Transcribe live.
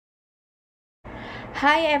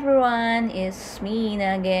Hi everyone, it's me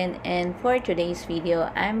Ina again, and for today's video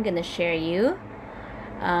I'm gonna share you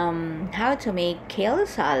how to make kale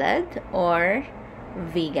salad or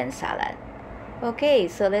vegan salad. Okay,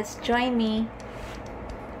 so let's join me.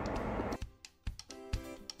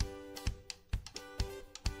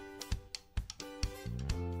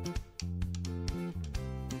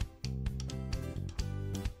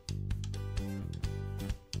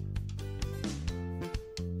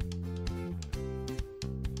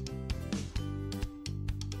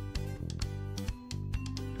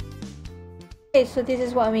 Okay, so this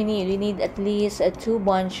is what we need. We need at least two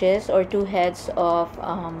bunches or two heads of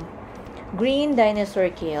green dinosaur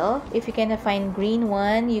kale. If you cannot find green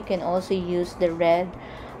one, you can also use the red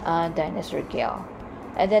dinosaur kale.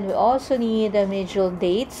 And then we also need the medjool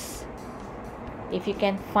dates. If you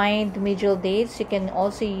can find medjool dates, you can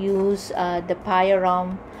also use the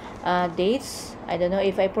pyoram dates. I don't know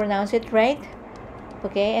if I pronounce it right.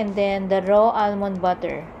 Okay, and then the raw almond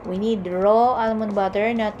butter. We need raw almond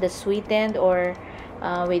butter, not the sweetened or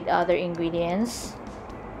with other ingredients.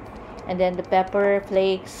 And then the pepper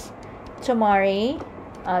flakes, tamari,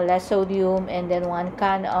 less sodium, and then 1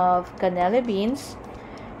 can of cannella beans,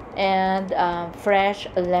 and fresh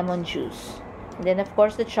lemon juice. And then of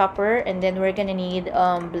course the chopper, and then we're gonna need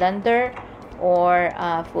blender or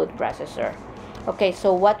food processor. Okay,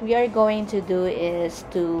 so what we are going to do is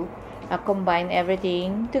to combine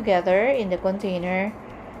everything together in the container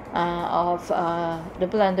of the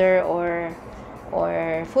blender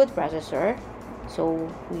or food processor.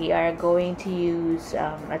 So we are going to use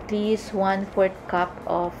at least 1/4 cup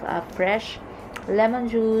of fresh lemon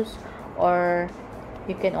juice, or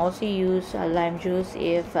you can also use lime juice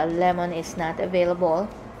if lemon is not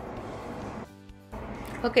available.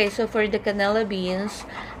 Okay, so for the cannella beans,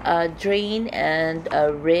 drain and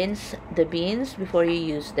rinse the beans before you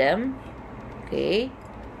use them. Okay.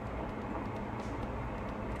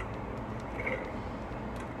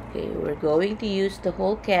 Okay, we're going to use the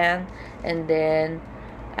whole can and then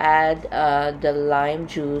add the lime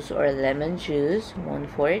juice or lemon juice,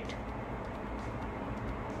 1/4.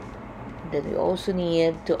 Then we also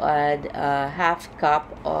need to add a 1/2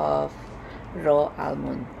 cup of raw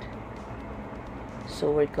almond. So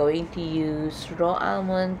we're going to use raw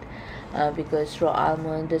almond because raw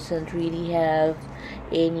almond doesn't really have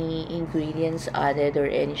any ingredients added or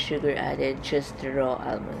any sugar added, just the raw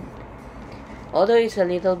almond. Although it's a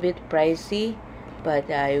little bit pricey, but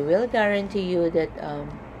I will guarantee you that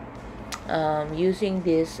using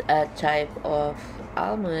this type of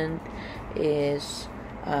almond is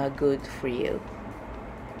good for you.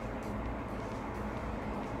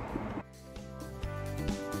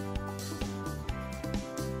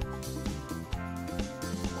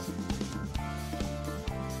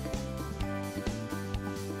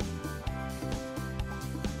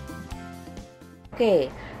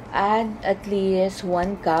 Okay, add at least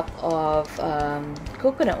 1 cup of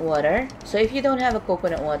coconut water. So if you don't have a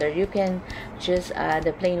coconut water, you can just add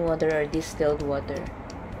the plain water or distilled water.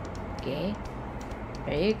 Okay,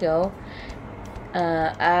 there you go.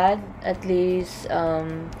 Add at least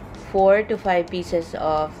 4 to 5 pieces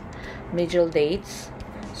of medjool dates.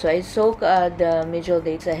 So I soak the medjool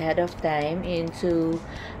dates ahead of time into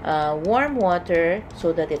warm water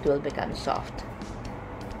so that it will become soft.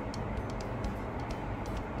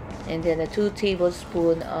 And then a 2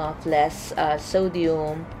 tablespoons of less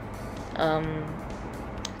sodium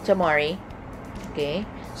tamari. Okay,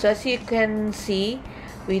 so as you can see,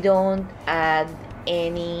 we don't add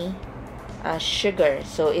any sugar,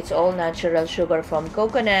 so it's all natural sugar from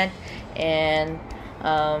coconut and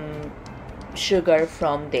sugar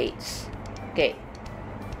from dates. Okay,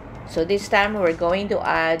 so this time we're going to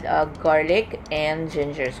add garlic and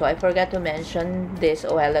ginger. So I forgot to mention this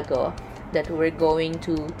a while ago that we're going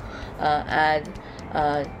to add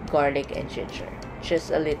garlic and ginger, just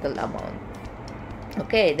a little amount.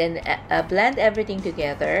 Okay, then blend everything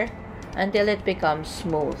together until it becomes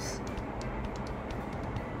smooth.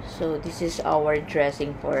 So this is our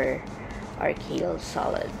dressing for our kale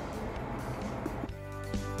salad.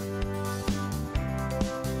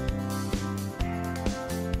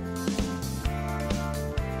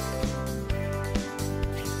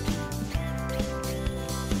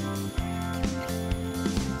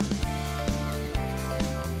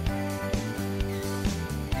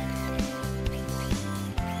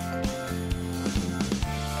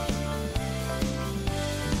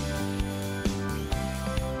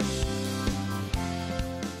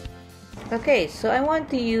 Okay, so I want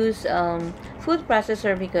to use food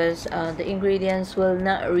processor because the ingredients will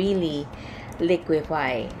not really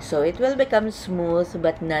liquefy, so it will become smooth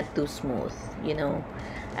but not too smooth, you know.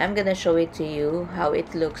 I'm gonna show it to you how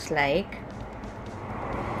it looks like.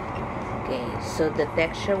 Okay, so the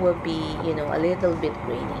texture will be, you know, a little bit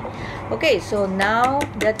grainy. Okay, so now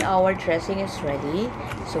that our dressing is ready,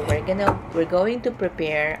 so we're going to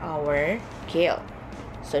prepare our kale.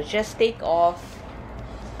 So just take off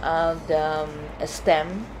the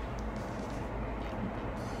stem.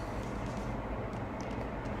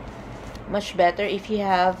 Much better if you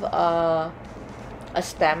have a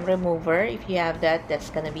stem remover. If you have that, that's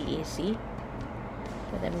gonna be easy.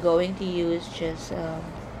 But I'm going to use just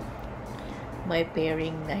my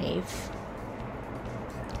paring knife.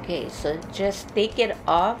 Okay, so just take it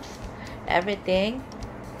off everything,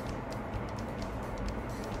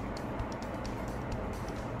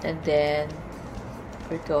 and then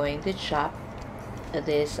we're going to chop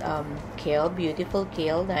this kale, beautiful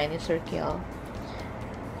kale, dinosaur kale.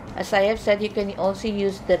 As I have said, you can also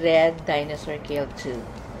use the red dinosaur kale too.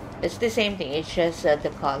 It's the same thing, it's just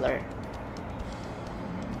the color.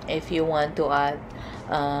 If you want to add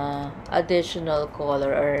additional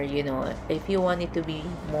color, or you know, if you want it to be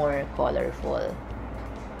more colorful.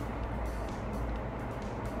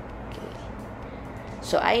 Okay,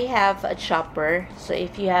 so I have a chopper. So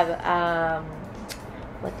if you have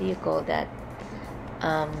what do you call that,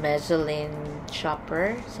 mezzanine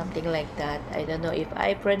chopper, something like that. I don't know if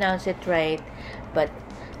I pronounce it right, but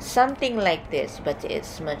something like this, but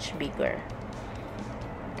it's much bigger.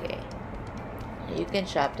 Okay, you can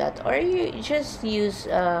chop that, or you just use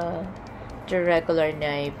the regular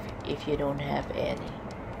knife if you don't have any.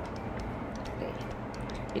 Okay,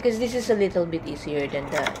 because this is a little bit easier than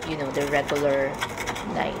the, you know, the regular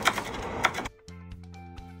knife.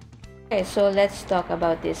 Okay, so let's talk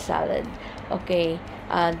about this salad. Okay,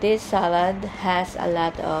 this salad has a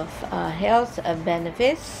lot of health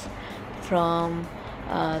benefits from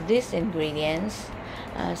these ingredients.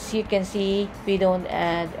 As you can see, we don't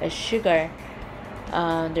add sugar.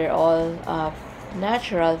 They're all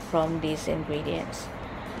natural from these ingredients.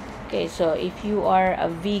 Okay, so if you are a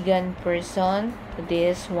vegan person,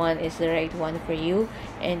 this one is the right one for you.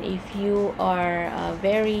 And if you are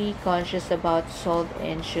very conscious about salt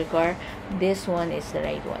and sugar, this one is the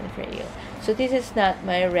right one for you. So this is not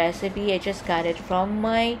my recipe. I just got it from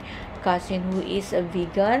my cousin who is a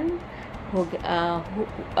vegan,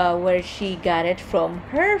 where she got it from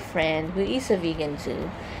her friend who is a vegan too.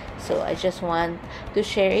 So I just want to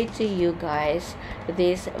share it to you guys,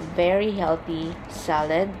 this very healthy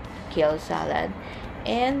salad, kale salad,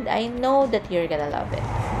 and I know that you're gonna love it.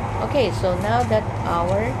 Okay, so now that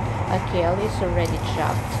our kale is already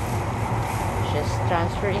chopped, just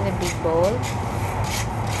transfer in a big bowl.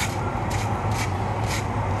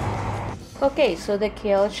 Okay, so the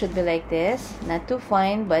kale should be like this, not too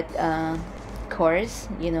fine, but coarse,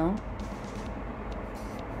 you know,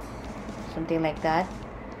 something like that.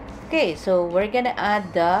 Okay, so we're gonna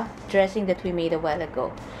add the dressing that we made a while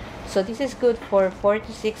ago. So this is good for 4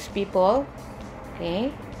 to 6 people.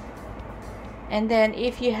 Okay, and then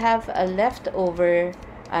if you have a leftover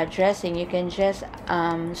dressing, you can just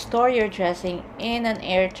store your dressing in an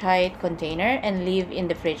airtight container and leave in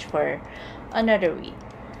the fridge for another week.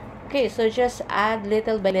 Okay, so just add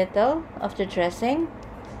little by little of the dressing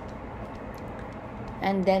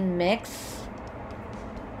and then mix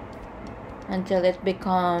until it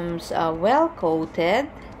becomes well coated.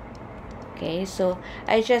 Okay, so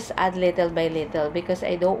I just add little by little because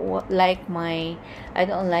I don't like my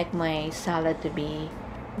salad to be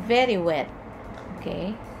very wet.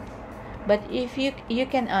 Okay, but if you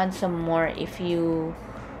can add some more if you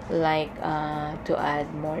like to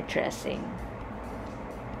add more dressing.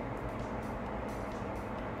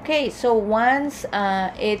 Okay, so once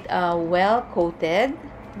it well coated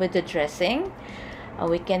with the dressing,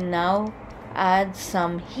 we can now add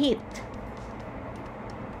some heat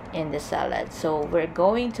in the salad. So we're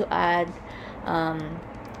going to add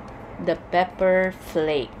the pepper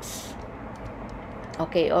flakes.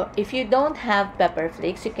 Okay, or if you don't have pepper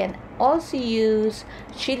flakes, you can also use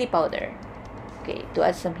chili powder, okay, to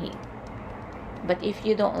add some heat. But if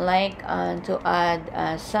you don't like to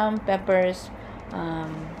add some peppers,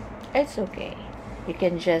 it's okay, you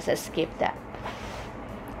can just skip that.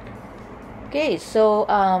 Okay, so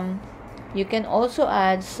you can also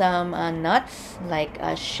add some nuts like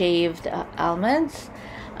shaved almonds,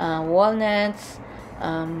 walnuts,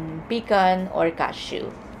 pecan or cashew,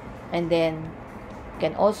 and then you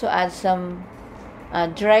can also add some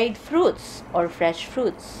dried fruits or fresh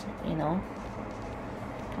fruits, you know.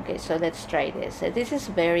 Okay, so let's try this. This is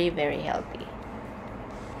very, very healthy.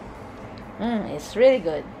 It's really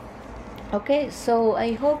good. Okay, so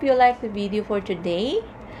I hope you liked the video for today.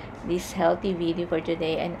 this healthy video for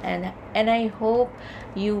today, and I hope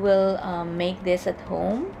you will make this at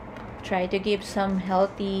home. Try to give some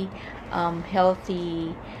healthy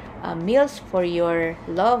meals for your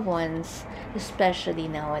loved ones, especially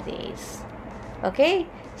nowadays. Okay,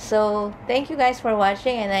 so thank you guys for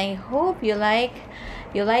watching, and I hope you like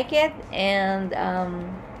it. And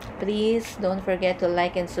please don't forget to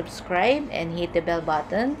like and subscribe and hit the bell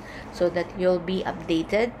button so that you'll be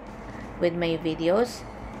updated with my videos.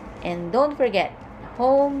 And don't forget,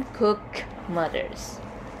 home cook mothers.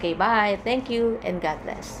 Okay, bye. Thank you and God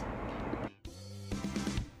bless.